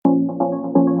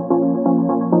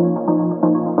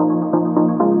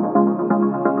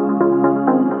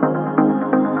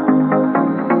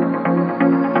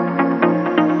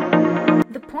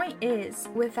is,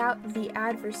 without the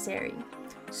adversary,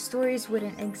 stories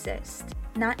wouldn't exist.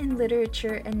 Not in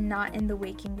literature and not in the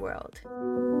waking world.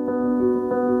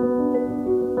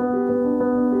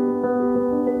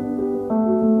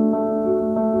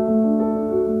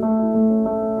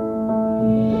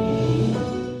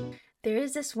 There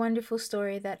is this wonderful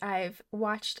story that I've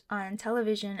watched on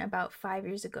television about 5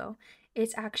 years ago.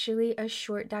 It's actually a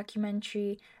short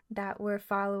documentary that we're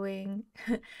following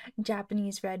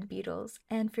Japanese red beetles.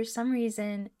 And for some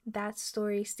reason, that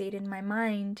story stayed in my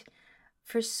mind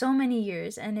for so many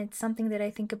years, and it's something that I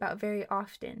think about very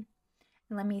often.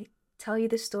 Let me tell you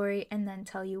the story and then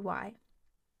tell you why.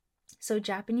 So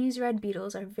Japanese red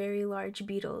beetles are very large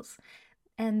beetles,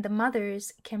 and the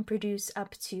mothers can produce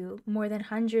up to more than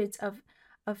hundreds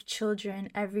of children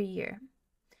every year.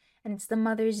 And it's the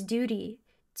mother's duty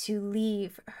to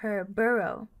leave her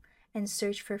burrow and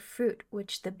search for fruit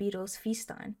which the beetles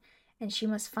feast on. And she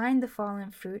must find the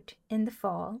fallen fruit in the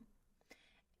fall,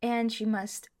 and she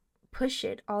must push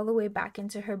it all the way back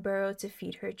into her burrow to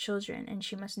feed her children. And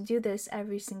she must do this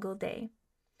every single day.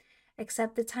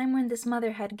 Except the time when this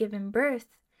mother had given birth,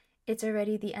 it's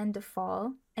already the end of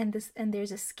fall, and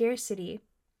there's a scarcity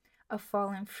of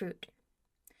fallen fruit.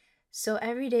 So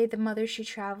every day the mother, she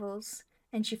travels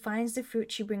and she finds the fruit,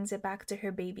 she brings it back to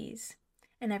her babies.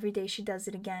 And every day she does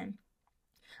it again.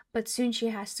 But soon she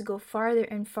has to go farther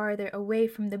and farther away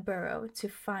from the burrow to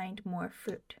find more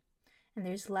fruit. And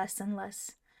there's less and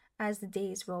less as the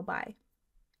days roll by.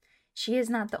 She is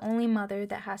not the only mother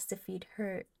that has to feed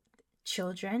her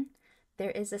children.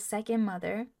 There is a second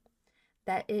mother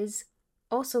that is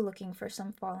also looking for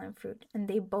some fallen fruit, and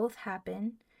they both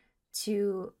happen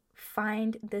to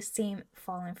find the same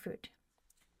fallen fruit.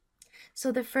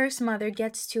 So the first mother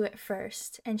gets to it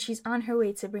first, and she's on her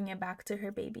way to bring it back to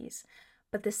her babies.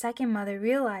 But the second mother,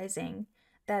 realizing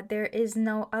that there is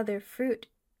no other fruit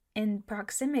in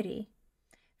proximity,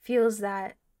 feels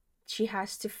that she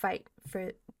has to fight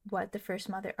for what the first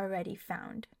mother already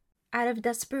found. Out of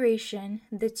desperation,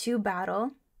 the two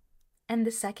battle, and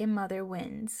the second mother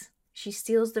wins. She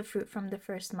steals the fruit from the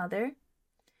first mother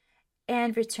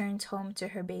and returns home to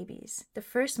her babies. The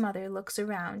first mother looks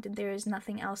around and there is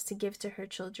nothing else to give to her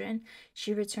children.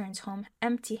 She returns home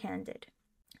empty-handed.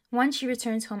 Once she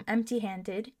returns home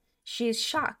empty-handed, she is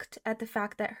shocked at the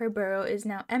fact that her burrow is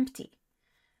now empty.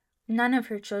 None of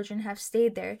her children have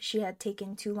stayed there. She had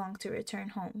taken too long to return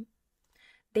home.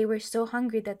 They were so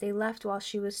hungry that they left while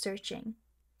she was searching.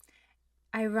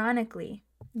 Ironically,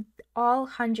 all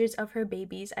hundreds of her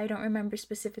babies, I don't remember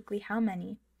specifically how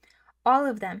many, all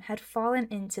of them had fallen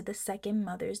into the second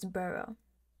mother's burrow.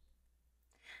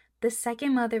 The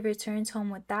second mother returns home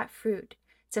with that fruit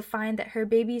to find that her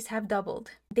babies have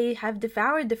doubled. They have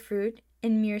devoured the fruit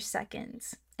in mere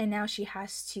seconds, and now she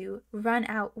has to run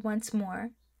out once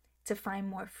more to find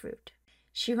more fruit.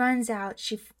 She runs out,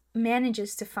 she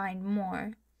manages to find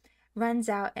more, runs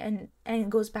out and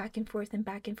goes back and forth and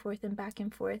back and forth and back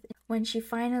and forth. When she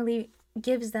finally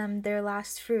gives them their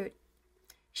last fruit,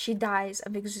 she dies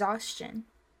of exhaustion,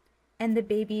 and the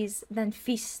babies then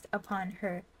feast upon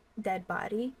her dead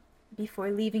body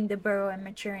before leaving the burrow and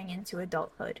maturing into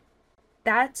adulthood.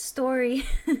 That story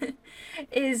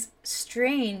is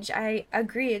strange. I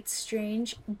agree it's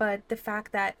strange, but the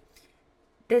fact that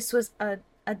this was a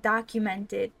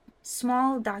documented,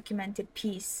 small documented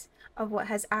piece of what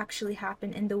has actually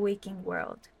happened in the waking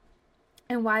world.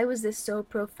 And why was this so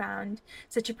profound,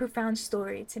 such a profound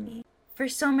story to me? For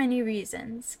so many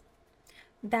reasons.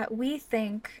 That we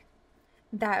think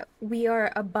that we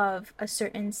are above a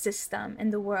certain system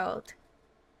in the world,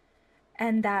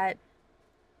 and that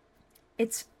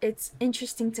it's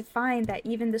interesting to find that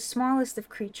even the smallest of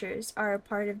creatures are a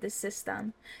part of the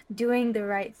system, doing the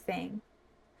right thing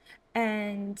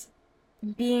and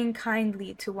being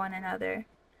kindly to one another,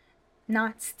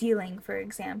 not stealing, for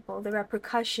example, the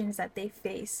repercussions that they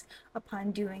face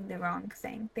upon doing the wrong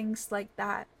thing, things like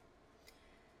that.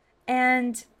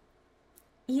 And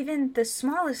even the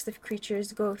smallest of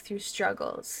creatures go through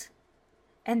struggles,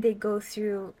 and they go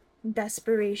through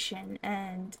desperation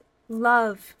and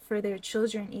love for their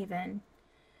children even.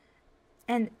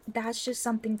 And that's just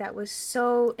something that was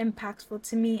so impactful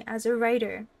to me as a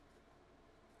writer.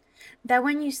 That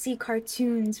when you see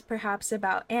cartoons perhaps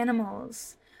about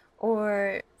animals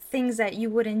or things that you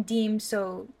wouldn't deem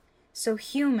so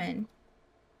human,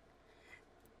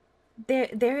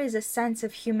 there is a sense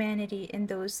of humanity in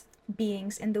those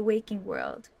beings in the waking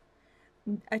world.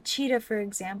 A cheetah, for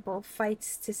example,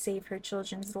 fights to save her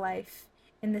children's life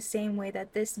in the same way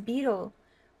that this beetle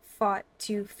fought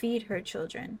to feed her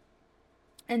children,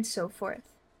 and so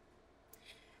forth.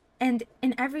 And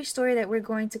in every story that we're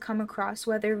going to come across,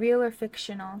 whether real or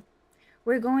fictional,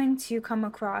 we're going to come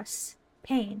across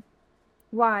pain.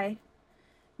 Why?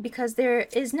 Because there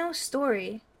is no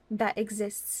story that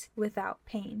exists without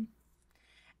pain.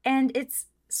 And it's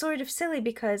sort of silly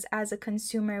because as a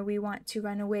consumer, we want to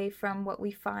run away from what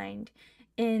we find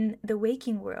in the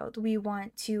waking world. We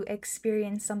want to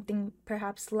experience something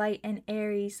perhaps light and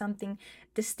airy, something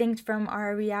distinct from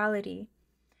our reality.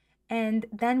 And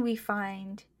then we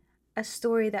find a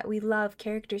story that we love,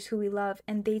 characters who we love,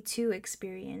 and they too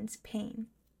experience pain.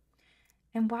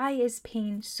 And why is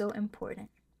pain so important?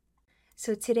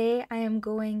 So today I am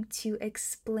going to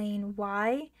explain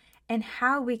why and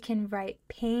how we can write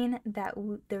pain that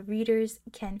the readers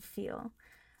can feel.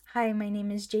 Hi, my name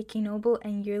is J.K. Noble,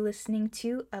 and you're listening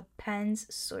to A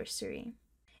Pen's Sorcery.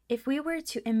 If we were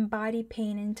to embody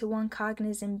pain into one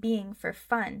cognizant being for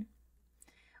fun,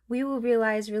 we will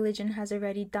realize religion has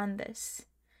already done this,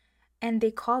 and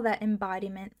they call that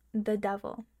embodiment the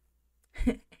devil.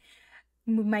 We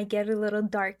might get a little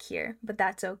dark here, but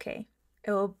that's okay.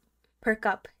 It will perk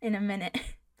up in a minute.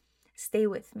 Stay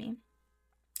with me.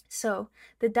 So,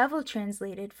 the devil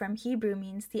translated from Hebrew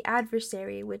means the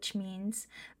adversary, which means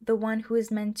the one who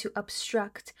is meant to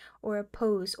obstruct or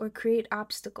oppose or create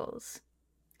obstacles.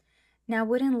 Now,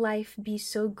 wouldn't life be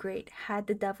so great had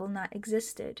the devil not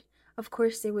existed? Of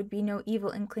course, there would be no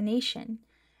evil inclination,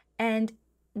 and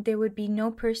there would be no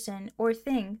person or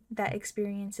thing that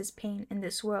experiences pain in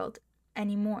this world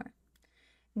anymore.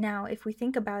 Now, if we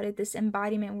think about it, this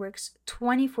embodiment works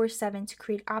 24/7 to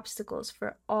create obstacles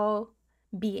for all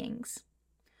beings.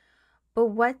 But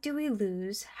what do we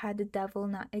lose had the devil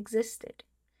not existed?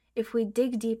 If we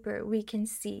dig deeper, we can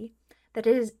see that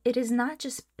it is not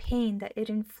just pain that it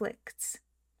inflicts,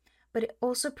 but it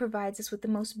also provides us with the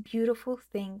most beautiful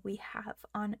thing we have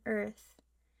on earth,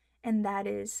 and that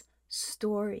is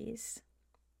stories.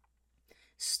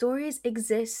 Stories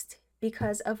exist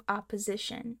because of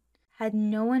opposition. Had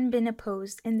no one been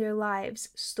opposed in their lives,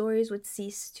 stories would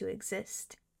cease to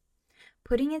exist.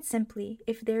 Putting it simply,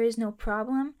 if there is no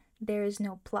problem, there is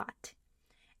no plot.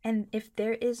 And if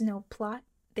there is no plot,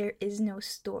 there is no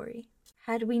story.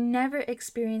 Had we never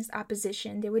experienced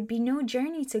opposition, there would be no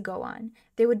journey to go on.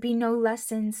 There would be no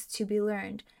lessons to be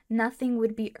learned. Nothing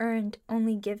would be earned,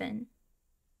 only given.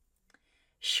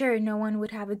 Sure, no one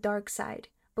would have a dark side,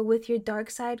 but with your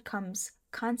dark side comes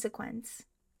consequence.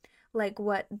 Like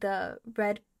what the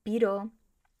red beetle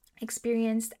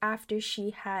experienced after she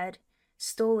had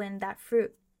stolen that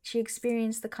fruit. She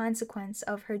experienced the consequence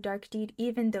of her dark deed,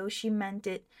 even though she meant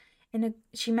it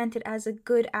as a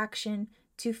good action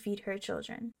to feed her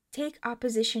children. Take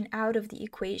opposition out of the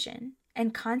equation,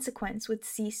 and consequence would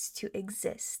cease to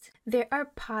exist. There are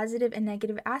positive and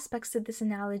negative aspects to this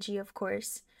analogy, of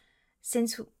course,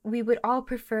 since we would all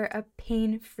prefer a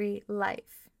pain-free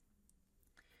life.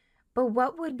 But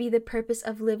what would be the purpose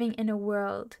of living in a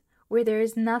world where there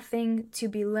is nothing to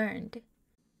be learned?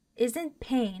 Isn't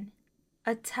pain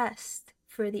a test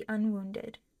for the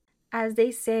unwounded? As they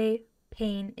say,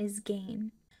 pain is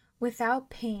gain. Without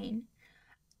pain,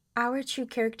 our true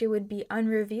character would be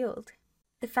unrevealed.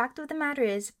 The fact of the matter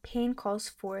is, pain calls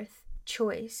forth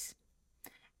choice.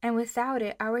 And without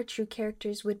it, our true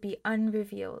characters would be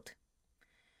unrevealed.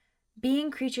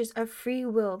 Being creatures of free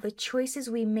will, the choices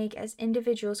we make as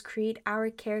individuals create our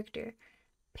character.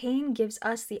 Pain gives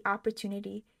us the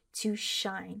opportunity to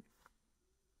shine.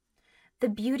 The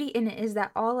beauty in it is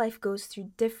that all life goes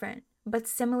through different but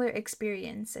similar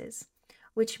experiences,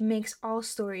 which makes all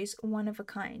stories one of a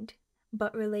kind,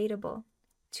 but relatable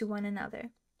to one another.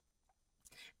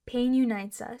 Pain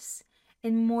unites us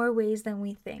in more ways than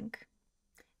we think.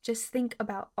 Just think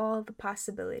about all the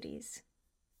possibilities.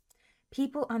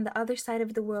 People on the other side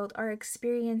of the world are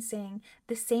experiencing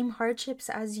the same hardships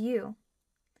as you.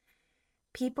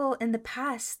 People in the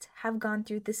past have gone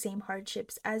through the same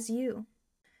hardships as you.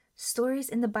 Stories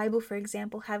in the Bible, for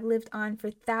example, have lived on for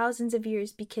thousands of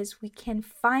years because we can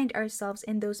find ourselves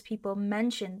in those people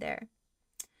mentioned there,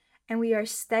 and we are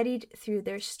studied through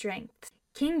their strength.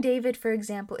 King David, for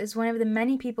example, is one of the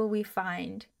many people we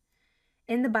find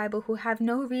in the Bible who have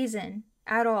no reason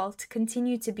at all to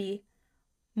continue to be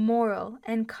moral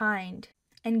and kind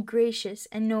and gracious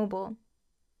and noble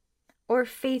or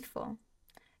faithful,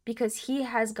 because he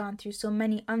has gone through so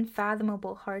many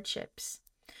unfathomable hardships.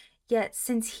 Yet,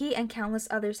 since he and countless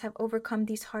others have overcome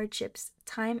these hardships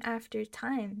time after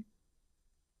time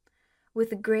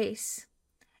with grace,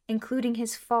 including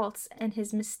his faults and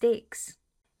his mistakes,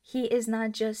 he is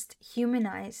not just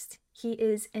humanized, he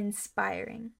is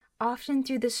inspiring. Often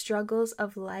through the struggles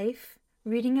of life,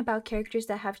 reading about characters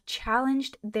that have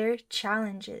challenged their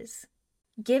challenges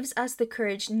gives us the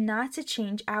courage not to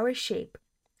change our shape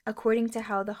according to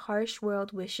how the harsh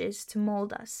world wishes to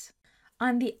mold us.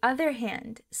 On the other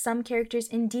hand, some characters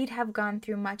indeed have gone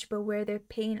through much but wear their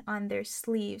pain on their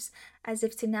sleeves as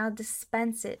if to now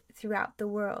dispense it throughout the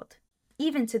world,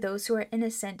 even to those who are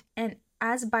innocent, and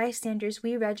as bystanders,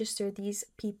 we register these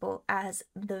people as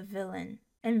the villain.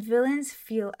 And villains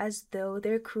feel as though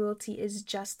their cruelty is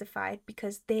justified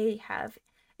because they have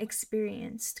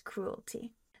experienced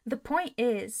cruelty. The point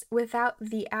is, without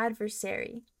the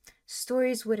adversary,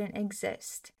 stories wouldn't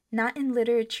exist, not in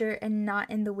literature and not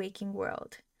in the waking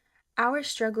world. Our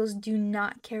struggles do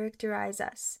not characterize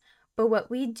us, but what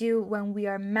we do when we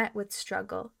are met with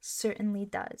struggle certainly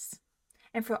does.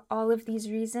 And for all of these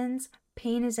reasons,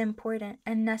 pain is important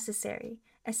and necessary,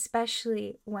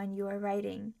 especially when you are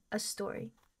writing a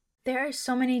story. There are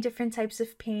so many different types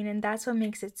of pain, and that's what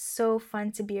makes it so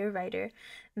fun to be a writer.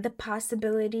 The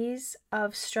possibilities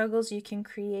of struggles you can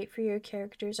create for your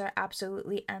characters are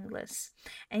absolutely endless,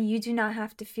 and you do not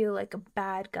have to feel like a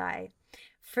bad guy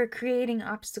for creating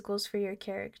obstacles for your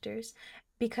characters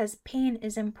because pain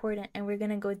is important, and we're going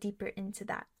to go deeper into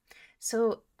that.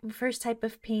 So, the first type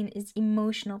of pain is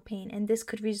emotional pain, and this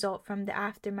could result from the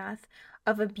aftermath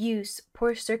of abuse,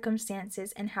 poor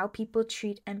circumstances, and how people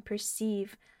treat and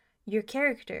perceive your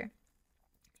character,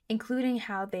 including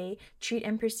how they treat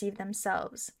and perceive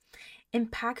themselves.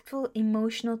 Impactful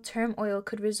emotional turmoil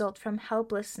could result from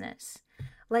helplessness,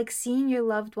 like seeing your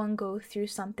loved one go through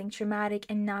something traumatic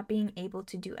and not being able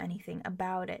to do anything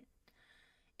about it.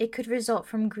 It could result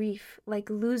from grief, like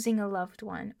losing a loved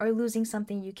one or losing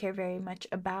something you care very much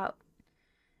about.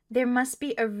 There must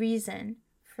be a reason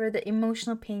for the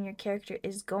emotional pain your character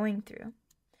is going through.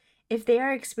 If they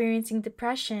are experiencing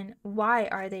depression, why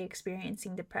are they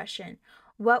experiencing depression?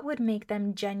 What would make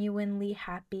them genuinely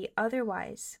happy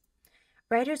otherwise?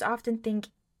 Writers often think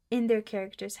in their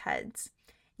characters' heads.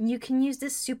 You can use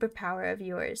this superpower of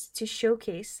yours to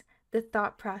showcase the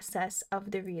thought process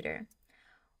of the reader.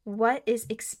 What is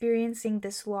experiencing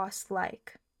this loss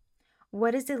like?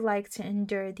 What is it like to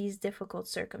endure these difficult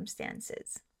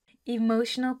circumstances?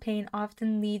 Emotional pain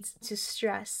often leads to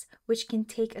stress, which can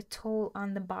take a toll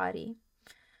on the body.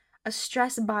 A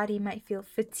stressed body might feel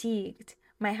fatigued,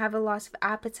 might have a loss of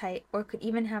appetite, or could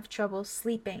even have trouble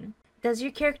sleeping. Does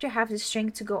your character have the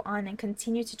strength to go on and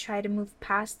continue to try to move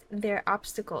past their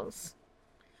obstacles?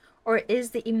 Or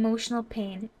is the emotional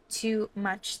pain too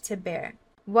much to bear?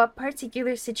 What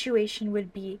particular situation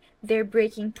would be their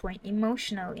breaking point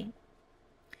emotionally?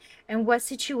 And what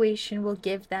situation will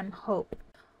give them hope?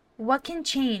 What can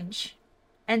change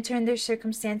and turn their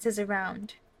circumstances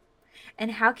around?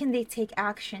 And how can they take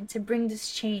action to bring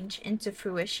this change into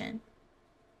fruition?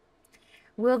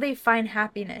 Will they find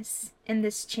happiness in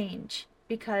this change?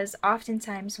 Because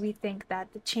oftentimes we think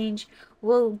that the change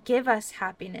will give us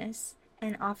happiness,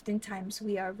 and oftentimes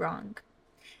we are wrong.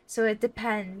 So it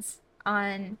depends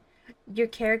on your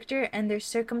character and their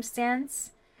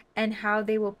circumstance and how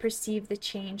they will perceive the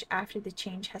change after the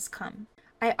change has come.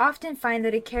 I often find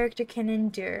that a character can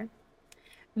endure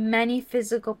many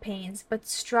physical pains but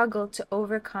struggle to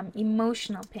overcome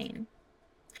emotional pain.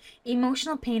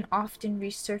 Emotional pain often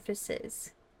resurfaces.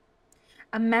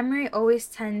 A memory always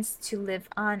tends to live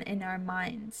on in our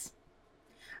minds.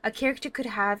 A character could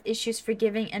have issues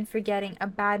forgiving and forgetting a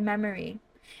bad memory.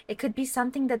 It could be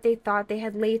something that they thought they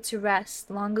had laid to rest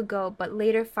long ago, but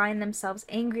later find themselves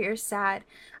angry or sad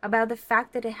about the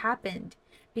fact that it happened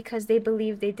because they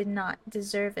believe they did not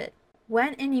deserve it.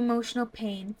 When in emotional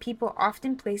pain, people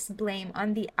often place blame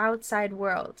on the outside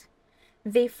world.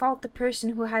 They fault the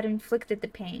person who had inflicted the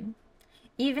pain,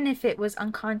 even if it was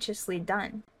unconsciously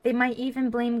done. They might even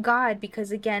blame God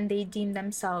because, again, they deem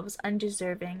themselves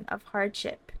undeserving of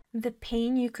hardship. The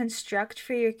pain you construct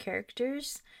for your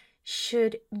characters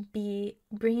should be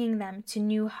bringing them to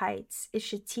new heights. It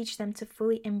should teach them to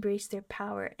fully embrace their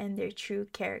power and their true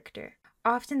character.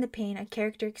 Often the pain a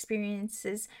character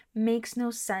experiences makes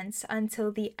no sense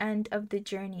until the end of the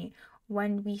journey,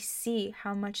 when we see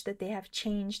how much that they have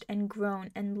changed and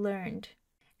grown and learned,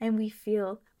 and we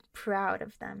feel proud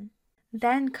of them.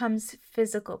 Then comes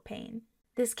physical pain.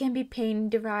 This can be pain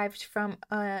derived from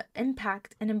an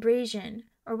impact, an abrasion,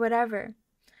 or whatever.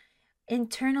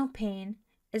 Internal pain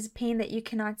is pain that you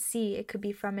cannot see. It could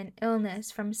be from an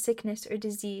illness, from sickness or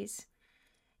disease.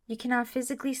 You cannot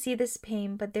physically see this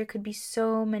pain, but there could be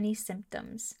so many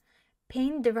symptoms.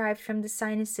 Pain derived from the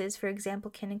sinuses, for example,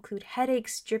 can include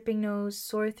headaches, dripping nose,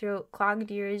 sore throat,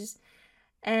 clogged ears,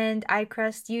 and eye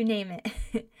crust, you name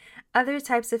it. Other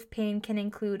types of pain can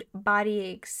include body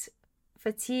aches,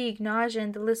 fatigue, nausea,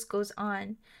 and the list goes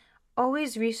on.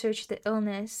 Always research the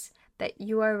illness that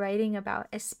you are writing about,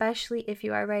 especially if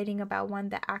you are writing about one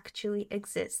that actually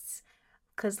exists.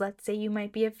 Because let's say you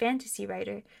might be a fantasy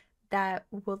writer that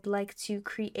would like to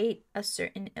create a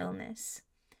certain illness.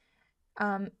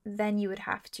 Then you would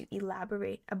have to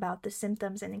elaborate about the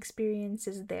symptoms and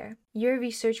experiences there. Your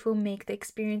research will make the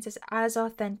experiences as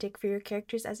authentic for your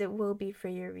characters as it will be for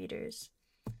your readers.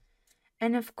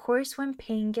 And of course, when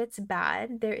pain gets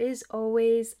bad, there is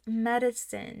always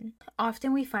medicine.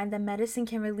 Often we find that medicine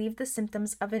can relieve the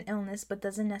symptoms of an illness but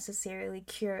doesn't necessarily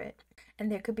cure it.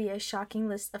 And there could be a shocking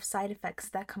list of side effects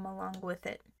that come along with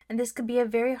it. And this could be a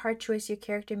very hard choice your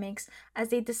character makes as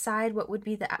they decide what would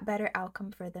be the better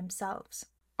outcome for themselves.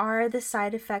 Are the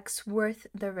side effects worth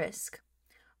the risk?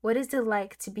 What is it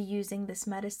like to be using this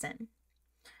medicine?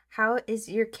 How is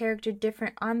your character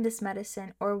different on this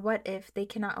medicine, or what if they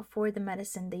cannot afford the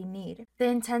medicine they need? The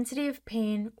intensity of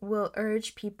pain will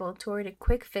urge people toward a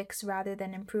quick fix rather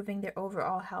than improving their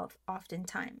overall health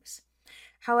oftentimes.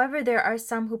 However, there are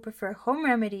some who prefer home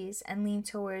remedies and lean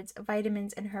towards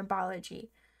vitamins and herbology.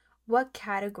 What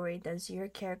category does your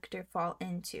character fall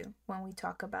into when we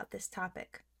talk about this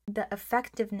topic? The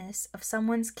effectiveness of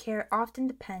someone's care often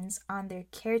depends on their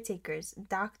caretakers,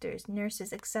 doctors,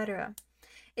 nurses, etc.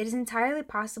 It is entirely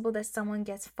possible that someone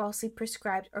gets falsely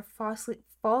prescribed or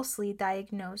falsely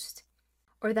diagnosed,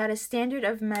 or that a standard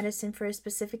of medicine for a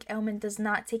specific ailment does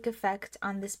not take effect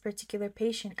on this particular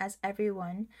patient, as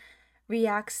everyone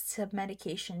reacts to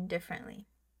medication differently.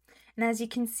 And as you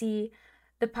can see,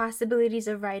 the possibilities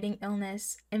of writing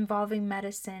illness involving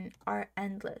medicine are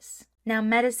endless. Now,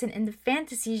 medicine in the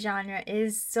fantasy genre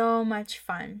is so much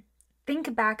fun.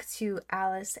 Think back to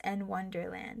Alice in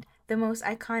Wonderland, the most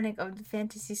iconic of the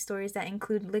fantasy stories that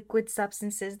include liquid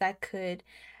substances that could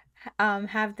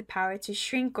have the power to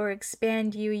shrink or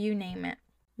expand you, you name it.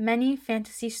 Many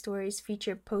fantasy stories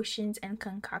feature potions and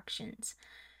concoctions.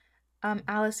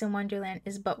 Alice in Wonderland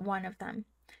is but one of them.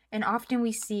 And often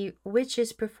we see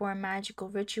witches perform magical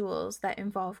rituals that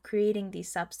involve creating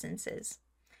these substances.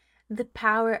 The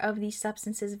power of these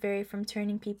substances vary from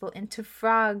turning people into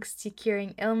frogs to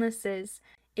curing illnesses.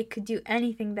 It could do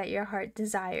anything that your heart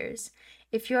desires.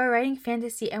 If you are writing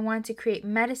fantasy and want to create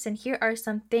medicine, here are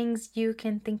some things you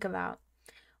can think about.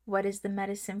 What is the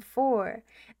medicine for?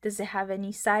 Does it have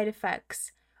any side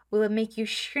effects? Will it make you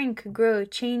shrink, grow,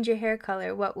 change your hair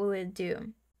color? What will it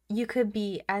do? You could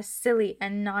be as silly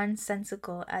and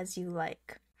nonsensical as you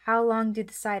like. How long do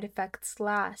the side effects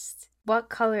last? What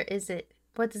color is it?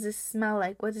 What does it smell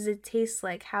like? What does it taste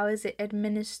like? How is it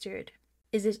administered?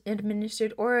 Is it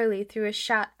administered orally through a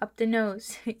shot up the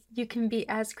nose? You can be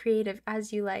as creative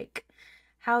as you like.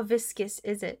 How viscous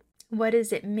is it? What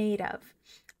is it made of?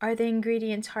 Are the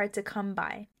ingredients hard to come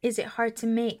by? Is it hard to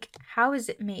make? How is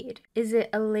it made? Is it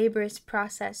a laborious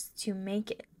process to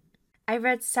make it? I've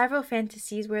read several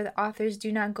fantasies where the authors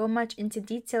do not go much into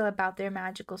detail about their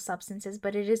magical substances,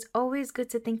 but it is always good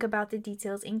to think about the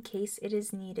details in case it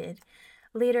is needed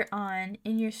later on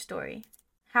in your story.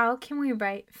 How can we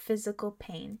write physical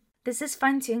pain? This is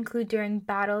fun to include during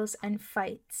battles and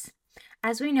fights.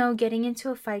 As we know, getting into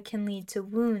a fight can lead to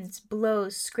wounds,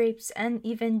 blows, scrapes, and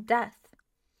even death.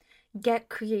 Get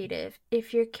creative.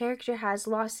 If your character has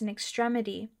lost an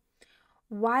extremity,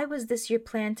 why was this your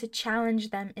plan to challenge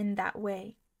them in that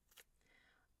way?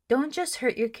 Don't just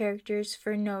hurt your characters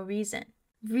for no reason.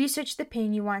 Research the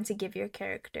pain you want to give your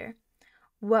character.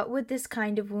 What would this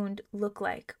kind of wound look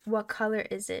like? What color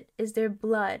is it? Is there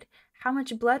blood? How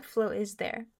much blood flow is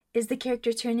there? Is the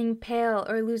character turning pale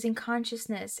or losing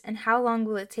consciousness? And how long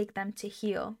will it take them to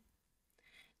heal?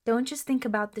 Don't just think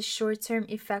about the short-term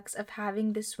effects of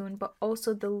having this wound, but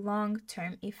also the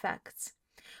long-term effects.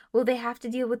 Will they have to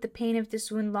deal with the pain of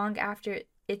this wound long after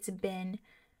it's been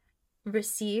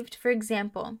received? For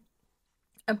example,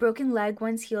 a broken leg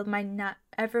once healed might not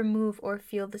ever move or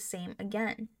feel the same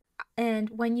again. And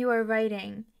when you are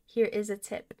writing, here is a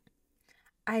tip.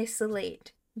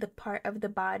 Isolate the part of the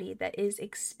body that is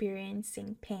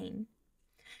experiencing pain.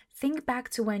 Think back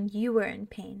to when you were in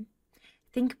pain.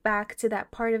 Think back to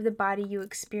that part of the body you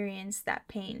experienced that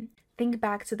pain. Think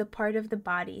back to the part of the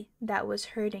body that was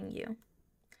hurting you.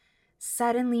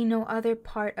 Suddenly, no other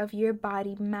part of your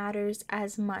body matters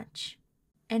as much,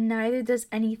 and neither does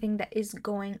anything that is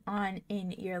going on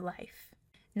in your life.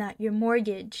 Not your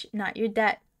mortgage, not your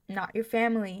debt, not your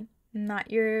family,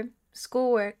 not your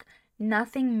schoolwork.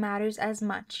 Nothing matters as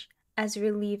much as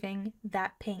relieving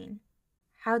that pain.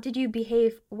 How did you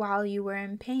behave while you were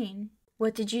in pain?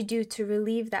 What did you do to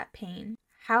relieve that pain?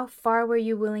 How far were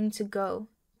you willing to go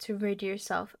to rid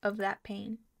yourself of that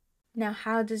pain? Now,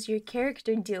 how does your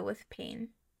character deal with pain?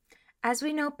 As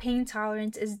we know, pain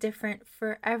tolerance is different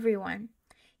for everyone.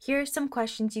 Here are some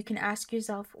questions you can ask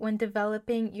yourself when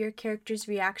developing your character's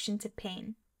reaction to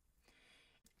pain.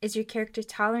 Is your character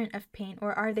tolerant of pain,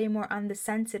 or are they more on the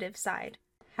sensitive side?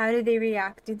 How do they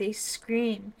react? Do they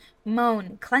scream,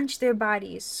 moan, clench their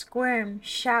bodies, squirm,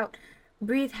 shout,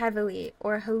 breathe heavily,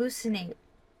 or hallucinate?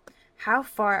 How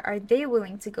far are they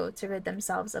willing to go to rid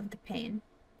themselves of the pain?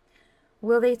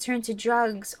 Will they turn to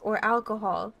drugs or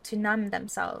alcohol to numb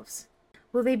themselves?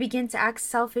 Will they begin to act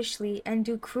selfishly and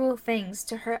do cruel things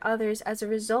to hurt others as a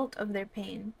result of their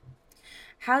pain?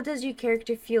 How does your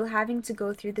character feel having to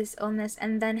go through this illness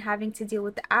and then having to deal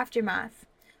with the aftermath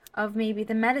of maybe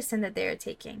the medicine that they are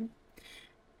taking?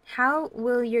 How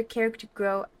will your character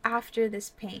grow after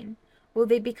this pain? Will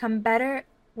they become better?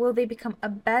 Will they become a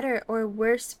better or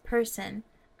worse person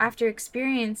after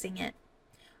experiencing it?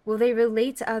 Will they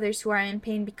relate to others who are in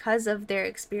pain because of their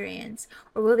experience?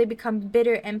 Or will they become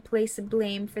bitter and place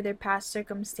blame for their past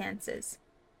circumstances?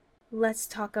 Let's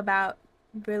talk about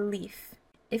relief.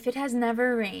 If it has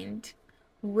never rained,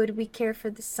 would we care for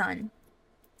the sun?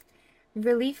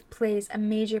 Relief plays a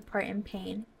major part in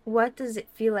pain. What does it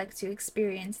feel like to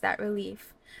experience that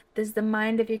relief? Does the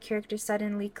mind of your character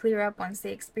suddenly clear up once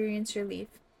they experience relief?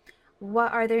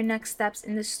 What are their next steps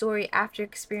in the story after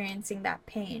experiencing that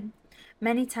pain?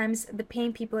 Many times, the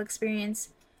pain people experience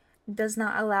does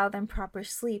not allow them proper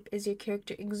sleep. Is your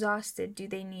character exhausted? Do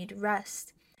they need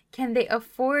rest? Can they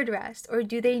afford rest, or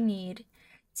do they need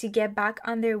to get back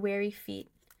on their weary feet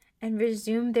and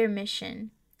resume their mission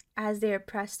as they are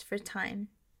pressed for time?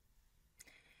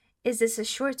 Is this a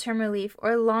short-term relief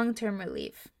or long-term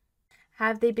relief?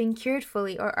 Have they been cured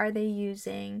fully, or are they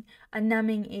using a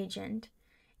numbing agent?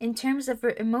 In terms of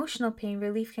emotional pain,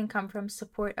 relief can come from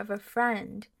support of a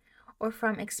friend or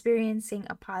from experiencing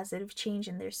a positive change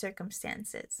in their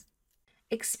circumstances.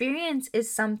 Experience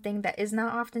is something that is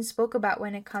not often spoke about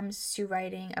when it comes to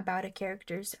writing about a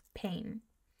character's pain,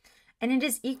 and it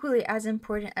is equally as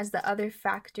important as the other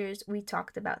factors we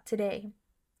talked about today.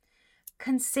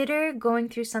 Consider going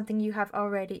through something you have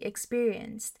already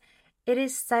experienced. It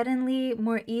is suddenly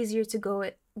more easier to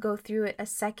go through it a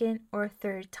second or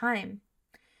third time.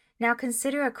 Now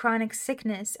consider a chronic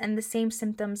sickness and the same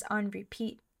symptoms on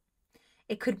repeat.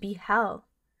 It could be hell.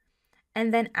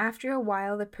 And then after a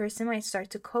while, the person might start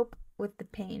to cope with the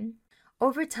pain.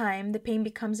 Over time, the pain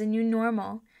becomes a new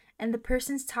normal, and the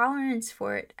person's tolerance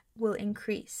for it will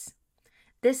increase.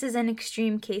 This is an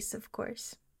extreme case, of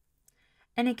course.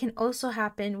 And it can also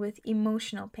happen with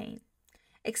emotional pain.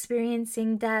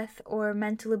 Experiencing death or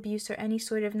mental abuse or any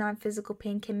sort of non-physical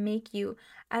pain can make you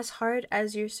as hard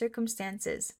as your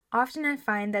circumstances. Often I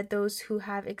find that those who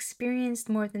have experienced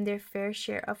more than their fair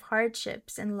share of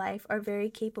hardships in life are very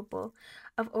capable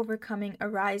of overcoming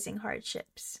arising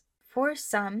hardships. For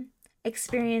some,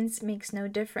 experience makes no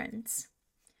difference.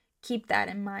 Keep that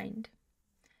in mind.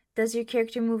 Does your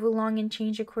character move along and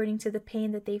change according to the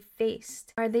pain that they've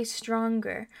faced? Are they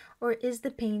stronger, or is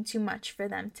the pain too much for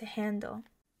them to handle?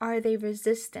 Are they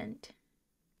resistant?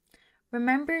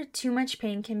 Remember, too much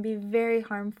pain can be very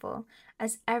harmful,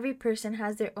 as every person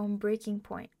has their own breaking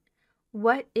point.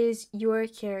 What is your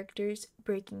character's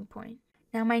breaking point?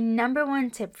 Now, my number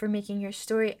one tip for making your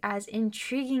story as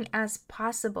intriguing as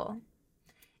possible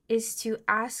is to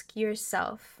ask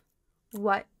yourself,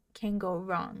 what can go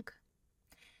wrong?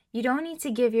 You don't need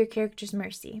to give your characters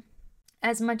mercy.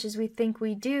 As much as we think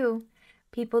we do,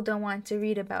 people don't want to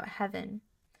read about heaven.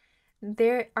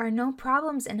 There are no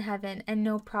problems in heaven, and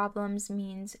no problems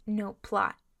means no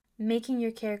plot. Making your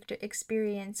character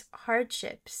experience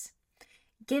hardships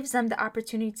gives them the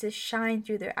opportunity to shine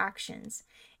through their actions.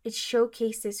 It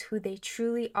showcases who they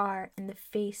truly are in the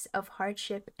face of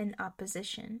hardship and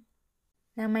opposition.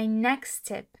 Now, my next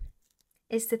tip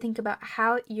is to think about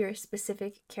how your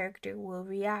specific character will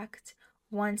react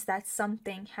once that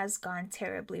something has gone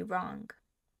terribly wrong.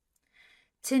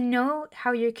 To know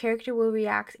how your character will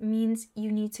react means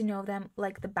you need to know them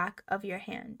like the back of your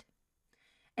hand.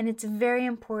 And it's very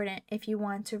important if you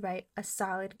want to write a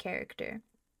solid character.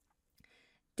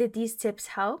 Did these tips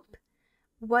help?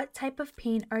 What type of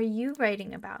pain are you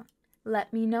writing about?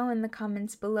 Let me know in the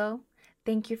comments below.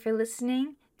 Thank you for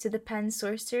listening to the Pen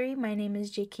Sorcery. My name is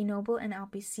J.K. Noble, and I'll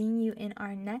be seeing you in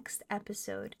our next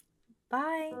episode.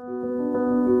 Bye!